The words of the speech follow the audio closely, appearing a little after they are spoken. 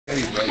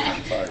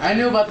I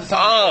knew about the song.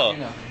 Oh. You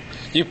know.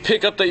 You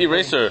pick up the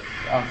eraser.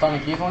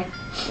 Sonic Youth one,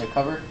 the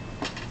cover.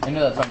 I knew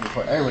that song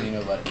before. Everybody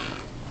knew about it.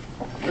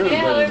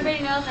 Everybody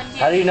knows.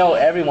 How do you know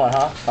everyone,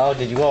 huh? Oh,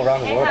 did you go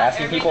around the world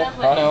asking people?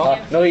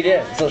 Huh? No, he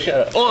did. So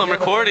shut up. Oh, I'm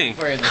recording.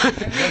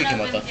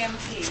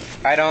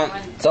 I don't.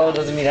 So it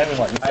doesn't mean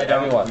everyone. You said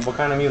everyone. What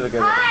kind of music is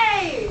it?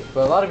 Hi!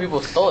 But a lot of people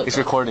stole it. He's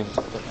recording.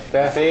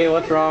 Steffi,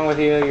 what's wrong with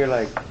you? You're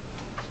like,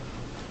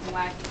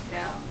 Whack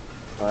down.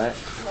 what?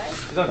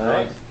 What?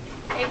 Alright.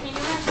 Hey, can you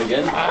have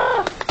Again?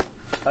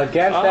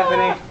 Again,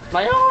 Stephanie?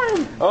 My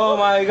arm. Oh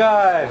my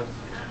god!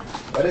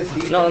 What is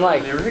he? No,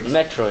 like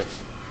Metroid.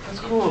 That's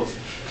cool.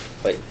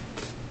 Wait.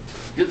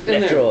 Get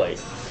in Metroid.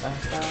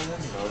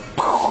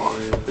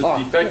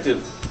 It's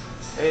defective.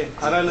 Hey,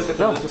 how do I look at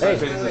No, the hey.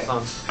 pages of the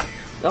song?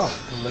 No.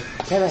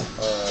 Kevin.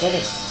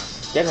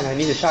 Kevin, I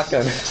need a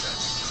shotgun.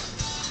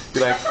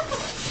 You're like,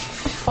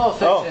 Pulp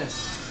Fiction.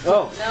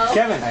 oh, No.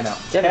 Kevin. I know.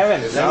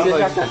 Kevin, It I sounds need a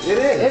like- shotgun. It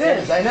is. It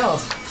is. I know.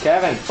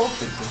 Kevin. Pulp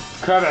Fiction.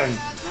 Kevin.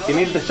 You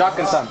need the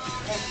shotgun son.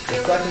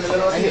 It's stuck in the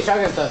middle of I need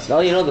shotgun stuff. No,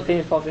 you know the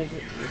famous Pulp Fiction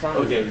song?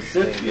 Okay,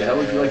 Cynthia, how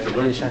would you like to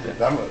learn something?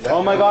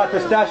 Oh my god,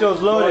 pistachios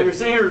Well, you're loaded.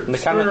 sitting here. On the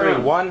count of three.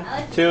 1,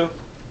 2.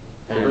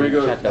 We're gonna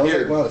go That was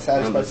here like one of the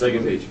saddest on the parts of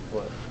second the page.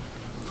 movie.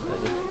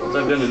 Once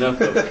I've done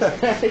enough of the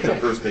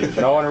first page.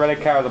 No one really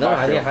cares No, about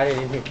I you. didn't hide it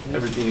in here.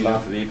 Everything you know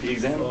for the AP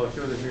exam. Oh, It's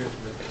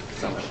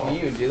not my Can fault. you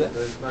even do that?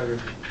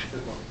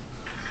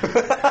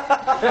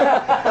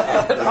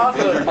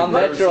 On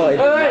Metroid.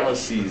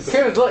 Analyses.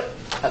 Kevin, look.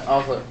 That's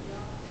awesome.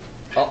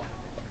 Oh.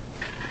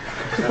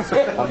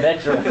 On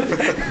Metroid.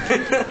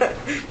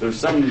 There's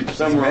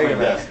somewhere on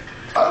my desk.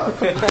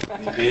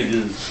 The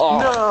pages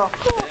Oh.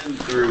 10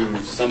 through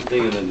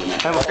something and then the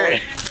next. I'm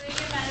okay.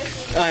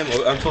 I'm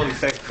totally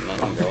sick.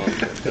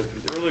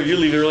 Earlier, you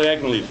leave early, I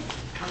can leave.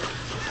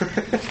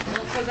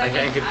 I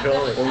can't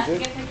control it.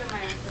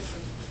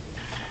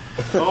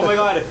 Oh my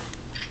god.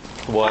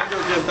 What?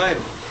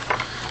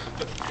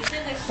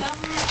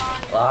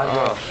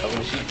 Oh,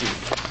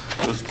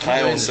 Those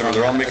tiles,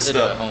 they're all mixed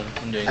up.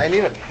 I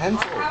need a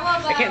pencil.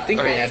 I can't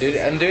think right now, dude.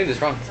 I'm doing this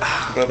wrong.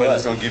 But I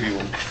just don't give you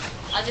one.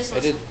 I just I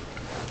did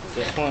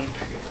this one.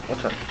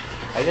 Which one?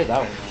 I did that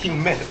one. He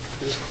meant it.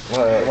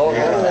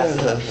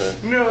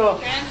 No.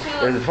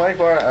 There's a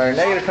 24 or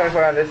negative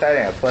 24 on this side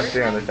and a plus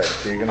 3 on this side.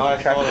 So you're Oh, gonna I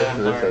subtract follow this that,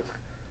 to this. So sorry. it's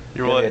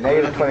You're gonna be a what?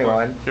 negative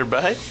 21. Your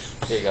bag?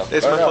 Here you go.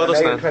 It's Or my no, photo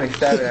negative stand.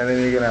 27, and then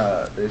you're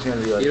gonna. There's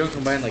gonna be You like. don't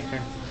combine like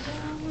her.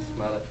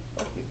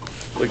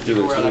 Look through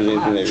this,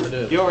 anything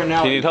there. You are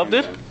now. You need help,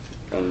 dude?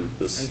 On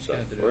this I'm just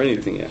gonna stuff. do Or it.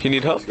 anything, yeah. You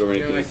need help? Just go over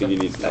anything you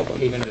need help on.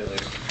 You're gonna do it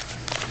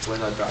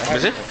later.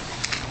 Is it?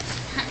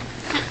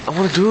 I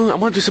want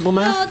to do simple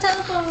math. No,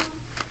 telephone.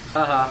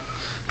 Haha.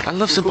 I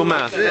love simple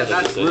math.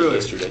 That's rude.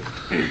 Yesterday.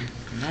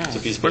 It's a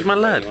piece of Where's my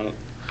paper lead? on it.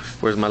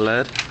 Where's my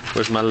lead?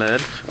 Where's my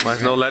lead? Why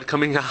is no lead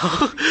coming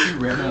out? You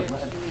ran out of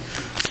lead.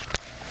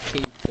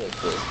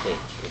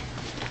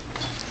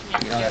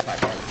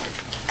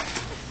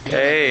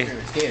 Hey,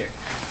 Skater.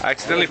 I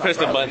accidentally pressed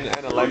the button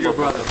and a light bulb.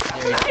 Oh,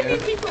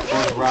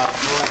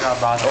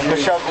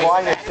 Michelle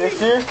Kwan, your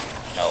sister?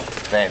 No.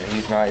 Then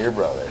he's not your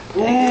brother.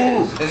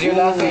 Is your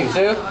last name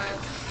too?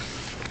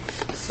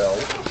 So.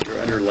 You're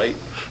under light.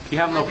 You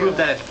have no proof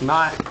that it's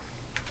not.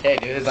 Hey,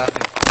 dude, his last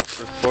name.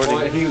 Well,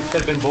 if he could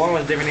have been born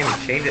with a different name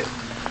and change it.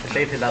 To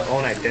save his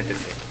own identity.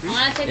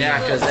 Yeah,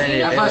 because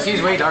then I thought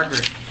he's way darker.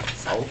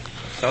 So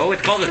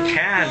it's called a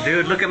tan,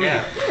 dude. Look at me.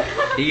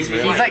 He's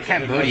like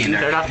Cambodian.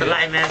 Turn off the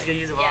light, man. It's gonna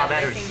use a lot of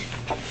batteries.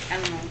 I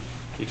don't know.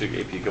 He took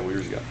AP a couple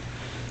years ago.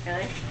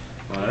 Really?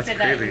 Wow, that's Said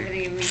that crazy.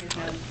 everything in me is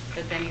no,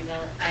 but then he's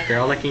all. They're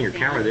all licking your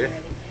camera, dude.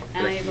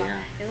 And he's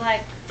like, he's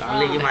like, I'm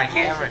licking my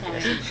camera.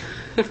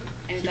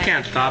 You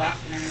can't stop.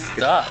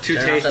 Stop. Too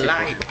Turn off the tasty.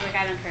 light. Like,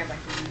 I don't care about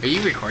you. Are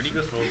you recording?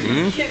 Yeah.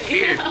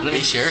 Let me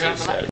share.